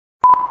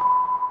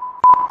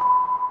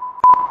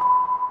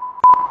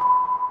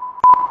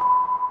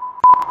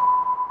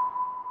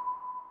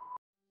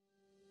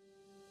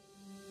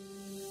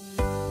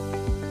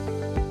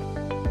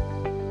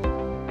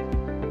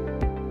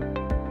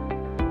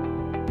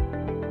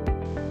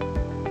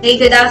Hey,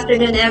 good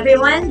afternoon,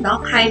 everyone.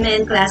 Doc Jaime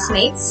and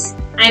classmates.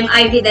 I'm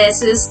Ivy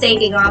Desus,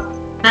 taking up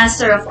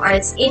Master of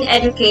Arts in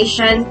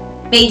Education,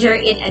 major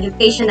in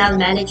Educational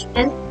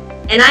Management,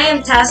 and I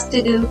am tasked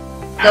to do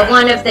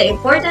one of the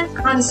important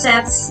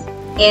concepts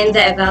in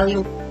the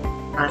evaluation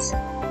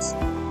process.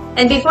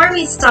 And before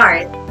we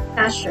start,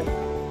 Tasha,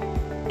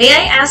 may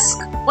I ask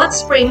what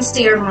springs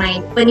to your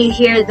mind when you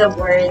hear the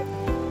word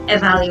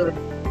evaluate?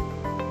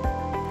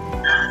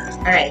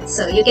 Alright,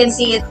 so you can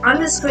see it on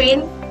the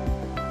screen,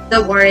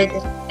 the word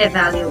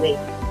evaluate.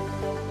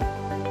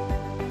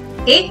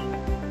 Okay,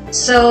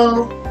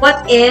 so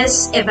what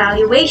is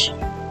evaluation?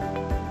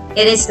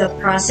 It is the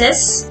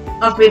process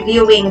of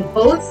reviewing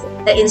both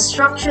the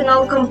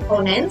instructional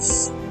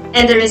components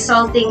and the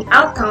resulting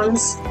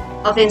outcomes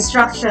of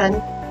instruction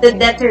to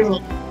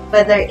determine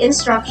whether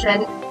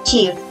instruction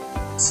achieved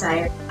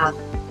desired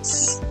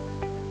outcomes.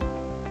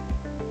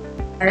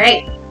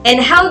 Alright, and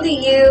how do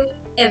you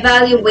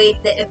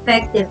evaluate the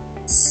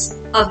effectiveness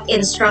of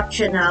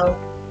instructional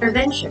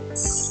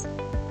interventions?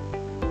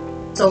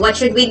 So what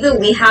should we do?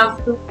 We have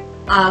to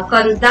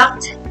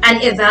conduct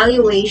an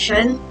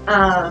evaluation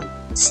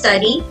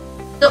study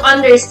to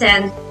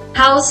understand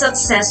how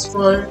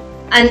successful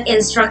an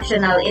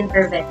instructional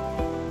intervention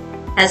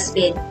has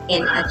been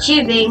in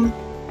achieving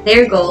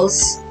their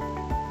goals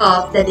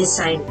of the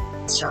design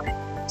instruction.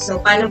 So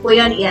paano po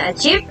yun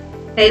i-achieve?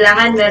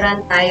 Kailangan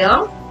meron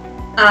tayong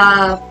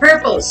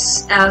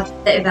purpose of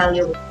the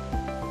evaluation.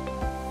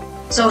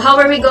 So how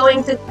are we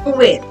going to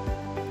do it?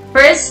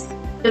 First,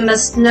 we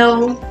must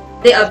know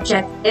the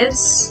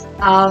objectives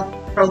of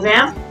the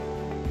program.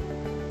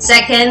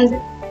 Second,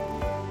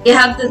 you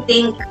have to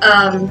think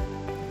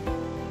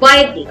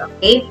widely,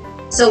 okay?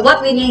 So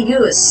what will you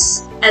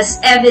use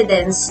as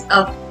evidence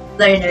of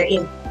learner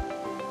input?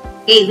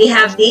 Okay, we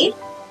have the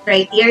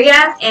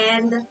criteria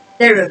and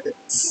the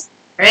rubrics.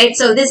 Right?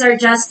 So these are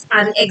just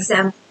an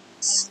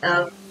examples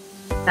of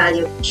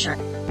evaluation.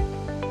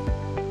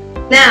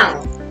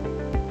 Now,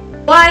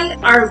 why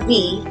are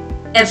we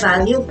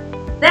evaluating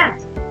them?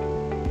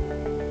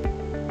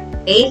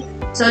 Okay,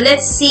 so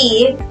let's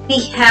see.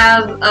 We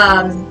have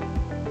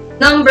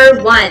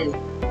number one.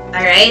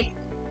 All right,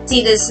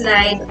 see the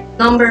slide.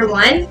 Number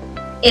one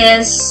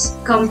is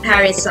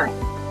comparison.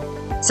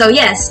 So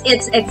yes,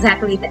 it's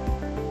exactly that.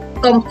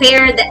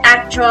 Compare the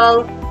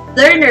actual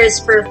learner's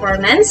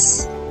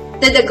performance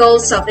to the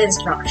goals of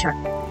instruction.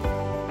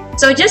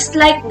 So just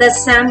like the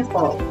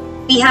sample,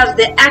 we have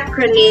the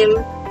acronym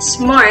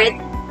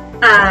SMART,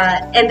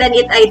 and then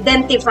it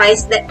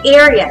identifies the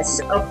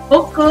areas of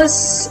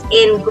focus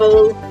in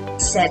goal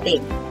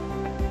setting.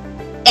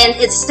 And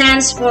it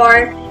stands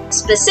for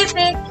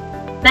specific,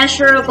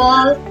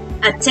 measurable,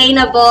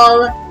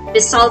 attainable,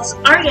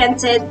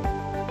 results-oriented,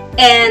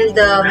 and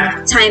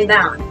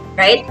time-bound,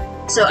 right?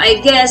 So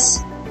I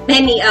guess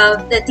many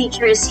of the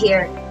teachers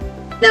here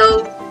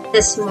know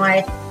the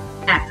SMART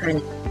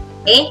acronym,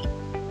 okay?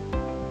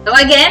 So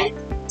again,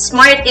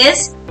 SMART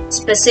is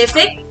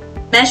specific,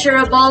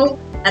 measurable,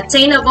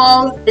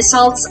 attainable,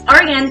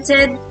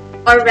 results-oriented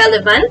or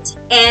relevant,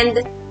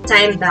 and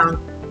time-bound,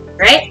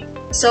 right?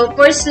 So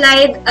for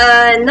slide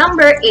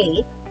number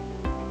 8,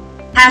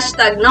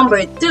 hashtag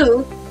number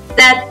 2,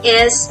 that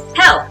is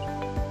help.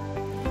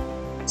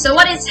 So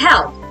what is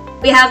help?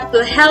 We have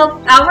to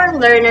help our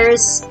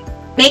learners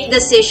make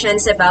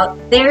decisions about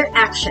their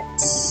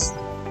actions.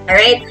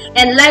 Alright?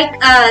 And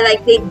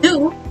like they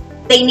do,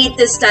 they need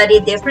to study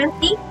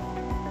differently.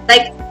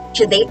 Like,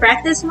 should they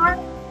practice more?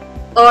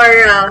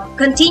 Or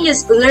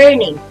continuous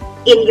learning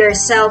in your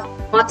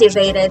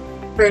self-motivated,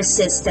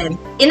 persistent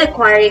in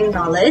acquiring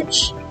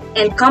knowledge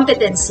and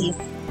competencies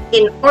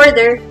in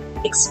order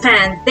to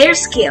expand their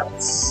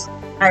skills.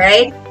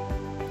 Alright?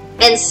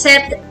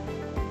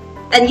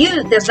 And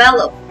you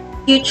develop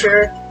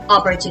future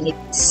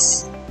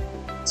opportunities.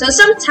 So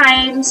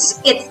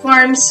sometimes it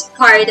forms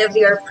part of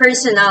your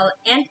personal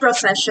and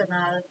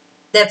professional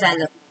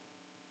development.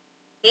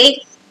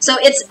 Okay? So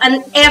it's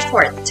an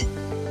effort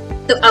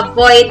to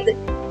avoid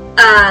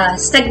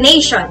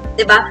stagnation,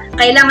 diba?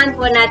 Kailangan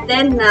po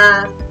natin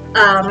na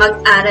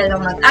mag-aral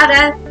ng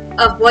mag-aral,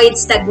 avoid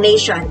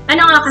stagnation.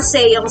 Ano nga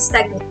kasi yung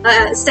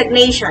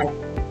stagnation?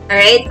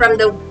 Alright? From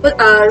the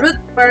root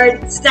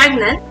word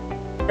stagnant,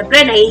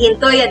 siyempre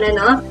nahihinto yan,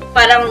 ano?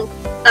 Parang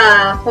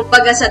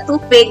kumbaga sa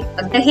tubig,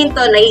 pag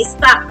nahinto,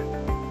 nahi-stuck.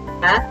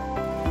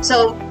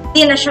 So,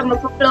 hindi na siya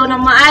mag-flow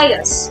ng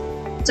maayos.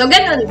 So,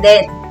 ganun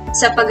din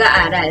sa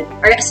pag-aaral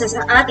or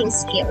sa ating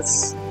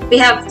skills. We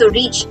have to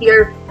reach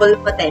your full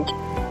potential.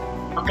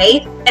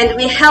 Okay? And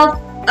we have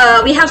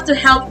to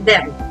help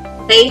them,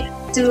 okay,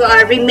 to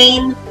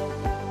remain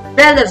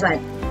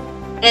relevant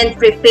and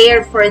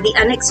prepare for the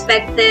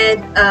unexpected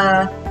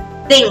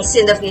things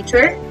in the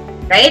future,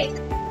 right?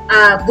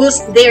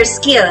 Boost their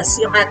skills,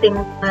 yung ating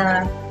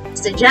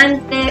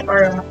estudyante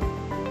or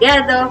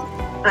empleyado.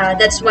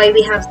 That's why we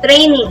have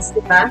trainings,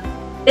 diba?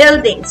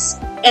 Buildings.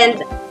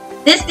 And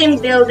this team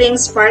building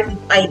spark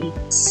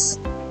ideas.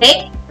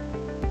 Okay?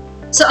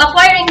 So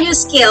acquiring new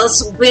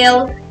skills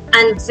will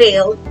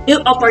unveil new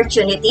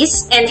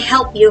opportunities and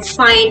help you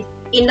find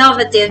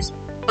innovative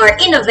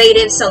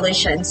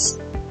solutions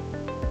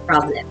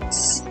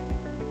problems.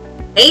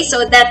 Okay,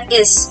 so that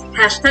is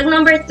hashtag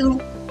number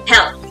 2,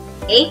 help.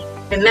 Okay,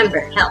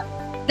 remember, help.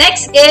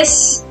 Next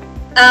is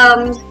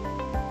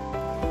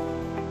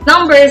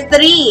number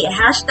 3,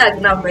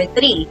 hashtag number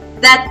 3,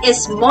 that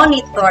is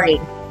monitoring.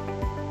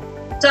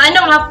 So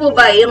ano nga po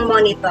ba yung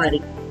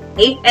monitoring?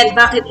 Okay, and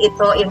bakit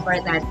ito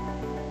important?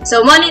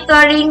 So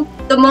monitoring,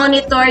 to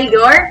monitor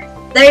your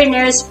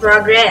learner's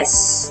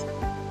progress.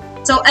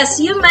 So as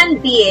human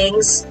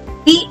beings,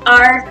 we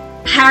are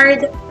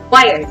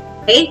hardwired,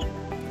 okay?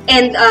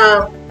 And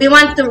we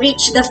want to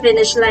reach the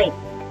finish line.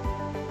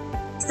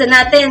 Gusto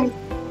natin,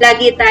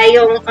 lagi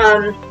tayong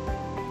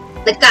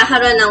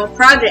nagkakaroon ng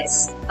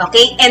progress,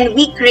 okay? And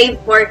we crave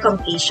for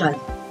completion.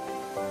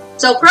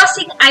 So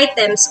crossing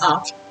items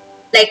off,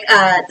 like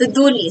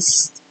to-do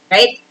list,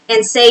 right?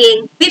 And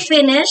saying, we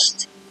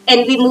finished,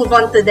 and we move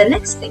on to the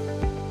next thing.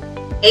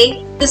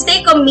 Okay? To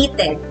stay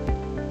committed,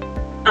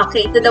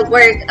 okay, to the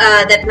work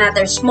that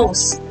matters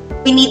most,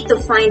 we need to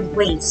find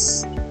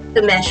ways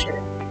to measure,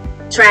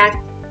 track,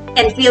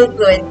 and feel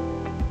good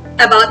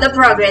about the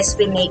progress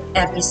we make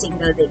every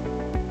single day.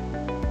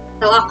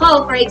 So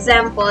ako, for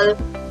example,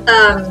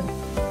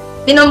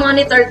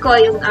 minomonitor ko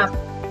yung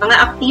mga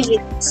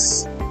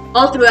activities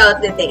all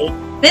throughout the day.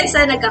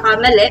 Minsan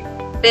nagkakamali,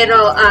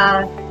 pero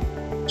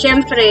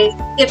syempre,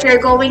 if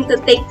you're going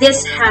to take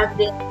this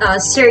habit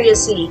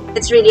seriously,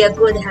 it's really a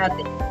good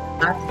habit.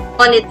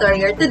 Monitor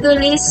your to-do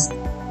list,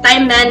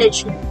 time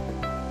management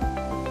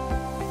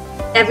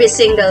every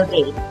single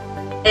day,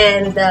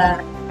 and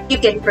you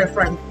can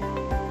perform.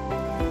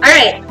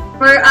 Alright,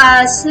 for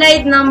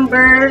slide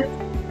number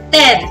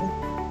 10,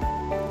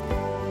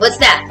 what's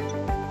that?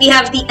 We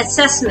have the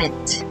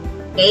assessment.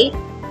 Okay?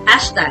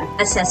 Hashtag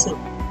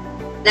assessment.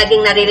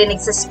 Laging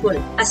naririnig sa school.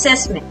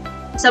 Assessment.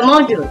 Sa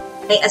module,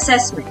 may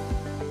assessment.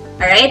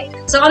 Alright?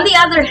 So on the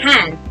other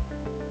hand,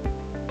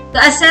 to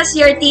assess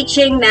your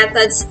teaching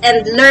methods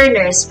and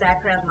learners'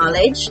 background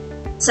knowledge,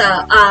 so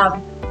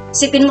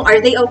isipin mo, are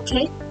they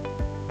okay?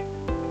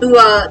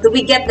 Do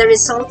we get the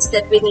results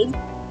that we need?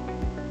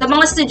 Sa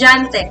mga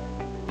estudyante,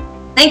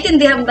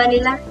 naintindihan ba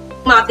nila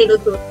mga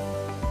tinuturo?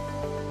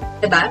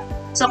 Diba?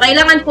 So,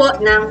 kailangan po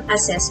ng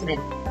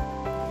assessment.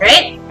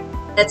 Right?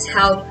 That's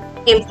how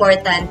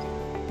important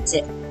is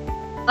it.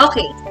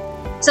 Okay.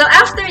 So,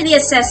 after the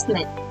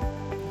assessment,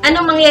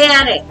 anong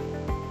mangyayari?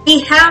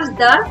 We have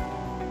the,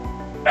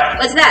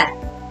 what's that?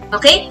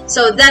 Okay?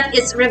 So, that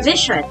is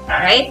revision.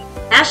 Right?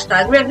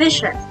 Hashtag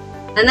revision.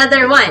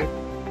 Another one.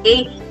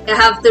 Okay? You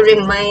have to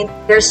remind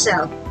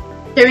yourself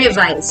to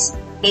revise,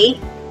 okay?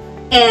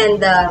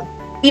 And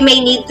we may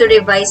need to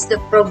revise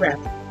the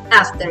program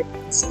after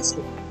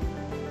assessment.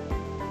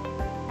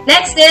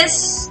 Next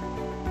is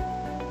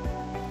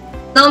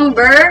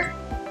number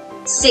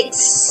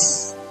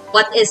 6.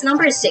 What is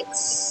number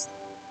 6?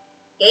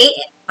 Okay,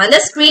 on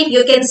the screen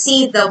you can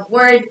see the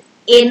word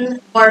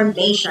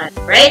information,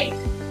 right?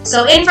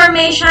 So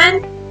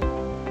information,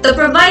 to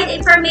provide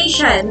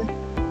information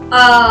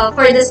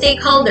for the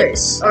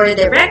stakeholders or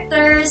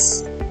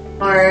directors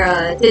or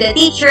to the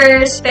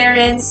teachers,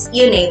 parents,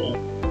 you name it.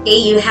 Okay,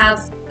 you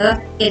have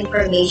the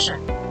information.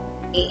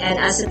 Okay, and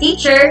as a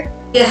teacher,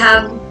 you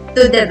have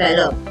to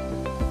develop.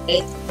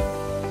 Okay,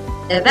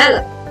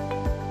 develop.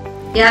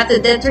 You have to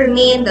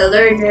determine the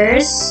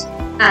learner's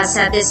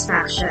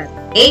satisfaction.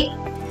 Okay.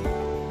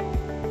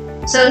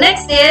 So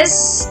next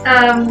is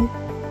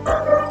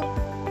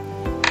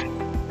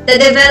the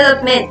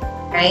development.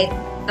 Right,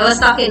 I was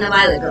talking a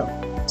while ago.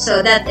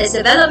 So that is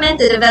development,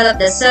 to develop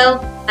the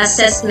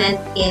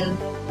self-assessment in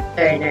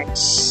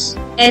learners.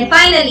 And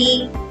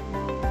finally,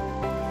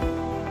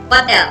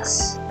 what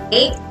else?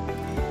 Okay?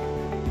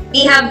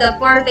 We have the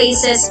 4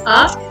 phases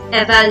of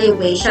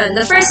evaluation.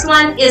 The first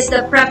one is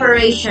the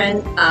preparation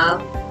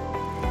of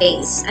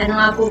phase. Ano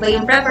nga po ba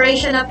yung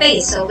preparation of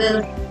phase? So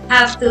we'll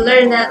have to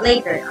learn that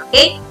later.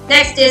 Okay?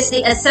 Next is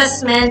the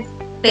assessment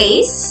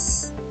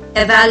phase,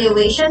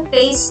 evaluation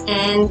phase,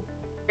 and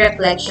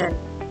reflection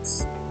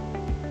phase.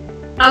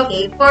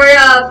 Okay, for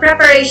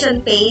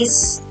preparation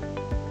phase,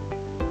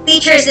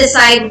 teachers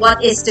decide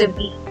what is to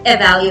be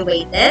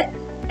evaluated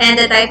and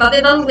the type of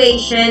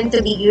evaluation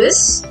to be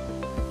used,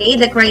 okay,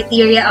 the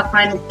criteria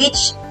upon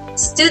which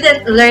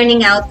student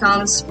learning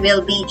outcomes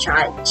will be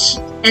judged,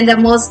 and the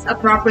most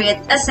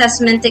appropriate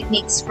assessment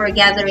techniques for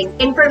gathering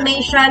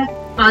information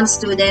on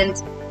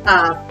student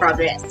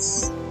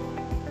progress.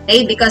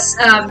 Okay, because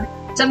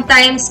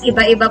sometimes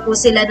iba-iba po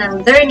sila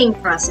ng learning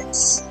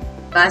process.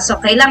 So,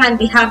 kailangan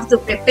we have to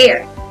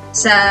prepare.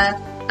 Sa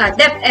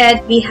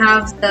DepEd, we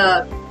have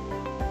the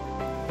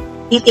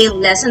detailed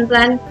lesson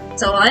plan,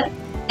 so on.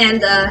 And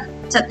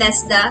sa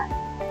TESDA,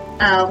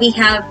 we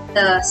have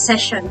the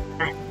session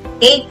plan.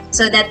 Okay?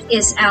 So, that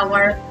is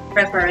our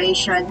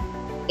preparation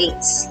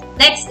phase.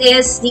 Next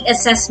is the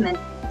assessment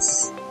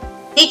phase.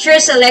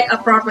 Teachers select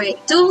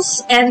appropriate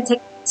tools and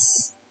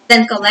techniques,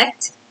 then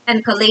collect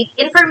and collate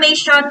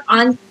information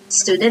on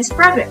students'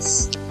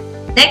 progress.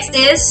 Next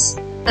is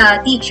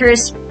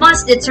teachers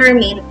must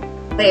determine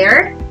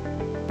where,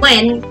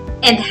 when,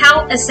 and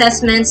how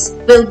assessments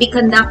will be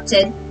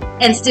conducted,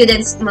 and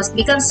students must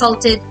be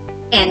consulted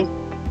and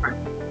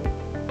informed.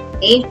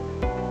 Okay,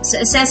 so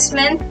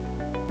assessment,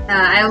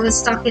 I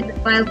was talking a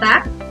while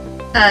back,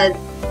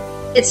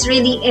 it's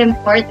really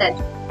important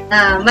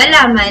na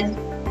malaman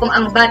kung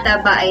ang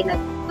bata ba ay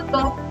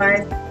natututo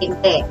or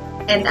hindi.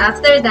 And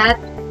after that,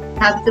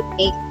 have to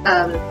make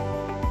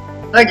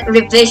or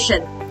revision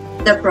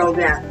the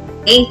program,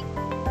 okay,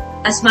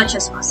 as much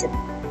as possible.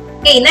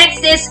 Okay,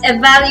 next is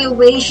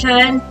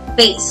evaluation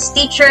phase.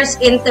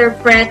 Teachers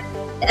interpret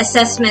the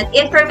assessment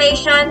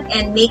information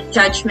and make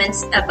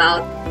judgments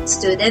about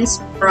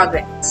students'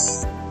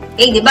 progress.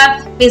 Okay, di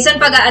ba?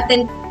 Minsan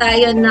pag-a-attend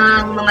tayo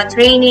ng mga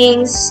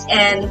trainings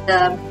and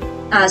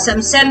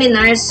some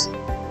seminars,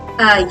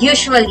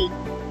 usually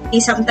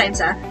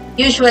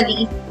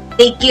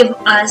they give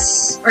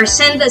us or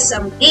send us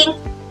some link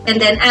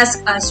and then ask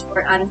us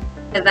for an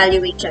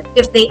evaluation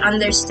if they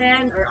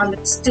understand or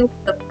understood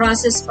the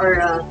process or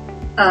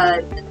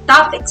the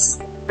topics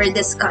were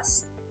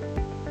discussed.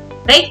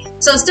 Right?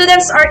 So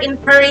students are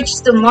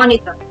encouraged to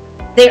monitor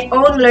their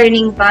own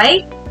learning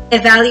by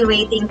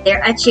evaluating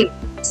their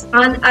achievements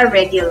on a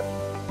regular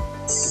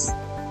basis.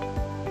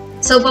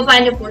 So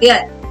paano po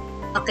yan?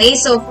 Okay,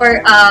 so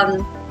for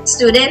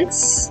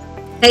students,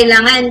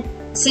 kailangan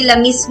sila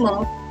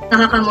mismo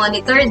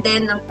nakaka-monitor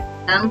din ng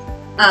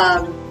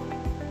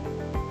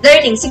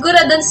learning. Siguro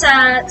dun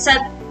sa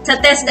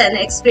test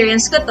na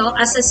experience ko to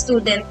as a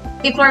student,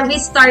 before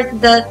we start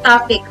the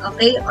topic,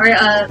 okay, or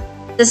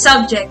the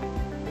subject,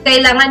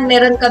 kailangan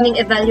meron kaming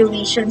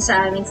evaluation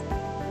sa amin.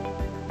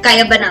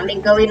 Kaya ba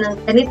namin gawin ng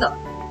ganito?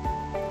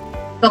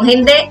 Kung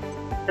hindi,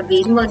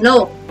 sabihin mo,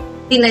 no,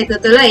 hindi na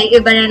itutuloy.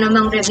 Iba na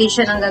namang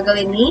revision ang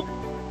gagawin ni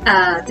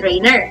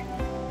trainer.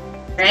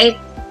 Right?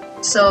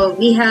 So,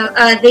 we have,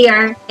 they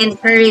are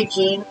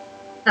encouraging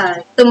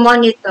to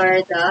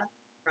monitor the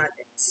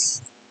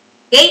progress.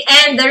 Okay,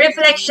 and the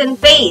reflection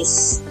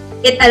phase,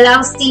 it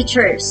allows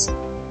teachers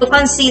to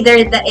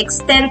consider the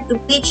extent to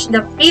which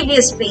the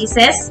previous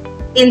phases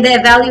in the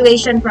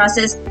evaluation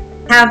process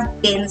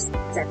have been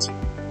successful.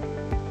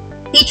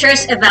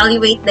 Teachers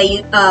evaluate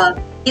the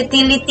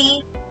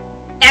utility,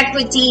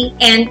 equity,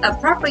 and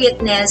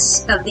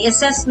appropriateness of the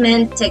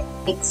assessment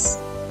techniques.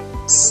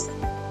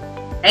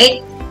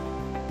 Right?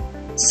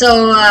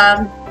 So,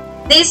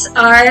 these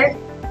are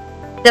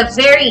the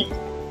very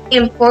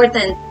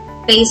important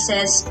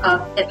phases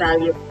of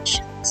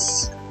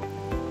evaluations.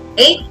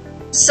 Okay?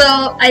 So,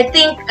 I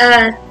think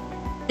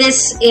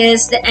this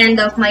is the end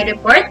of my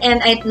report,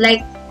 and I'd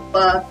like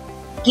to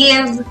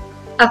give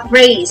a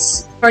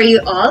praise for you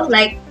all.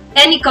 Like,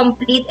 any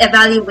complete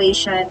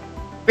evaluation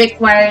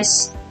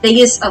requires the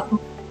use of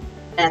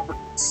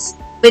methods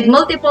with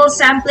multiple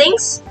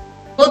samplings,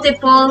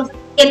 multiple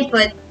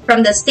input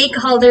from the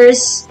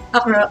stakeholders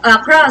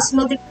across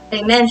multiple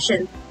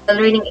dimensions of the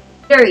learning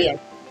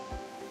experience,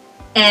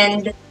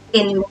 and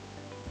in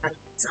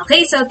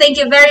okay, so thank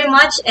you very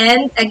much.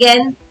 And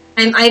again,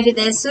 I'm Ivy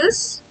De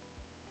Jesus,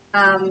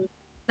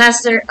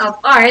 Master of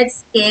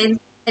Arts in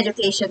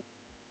Education.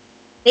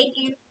 Thank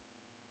you.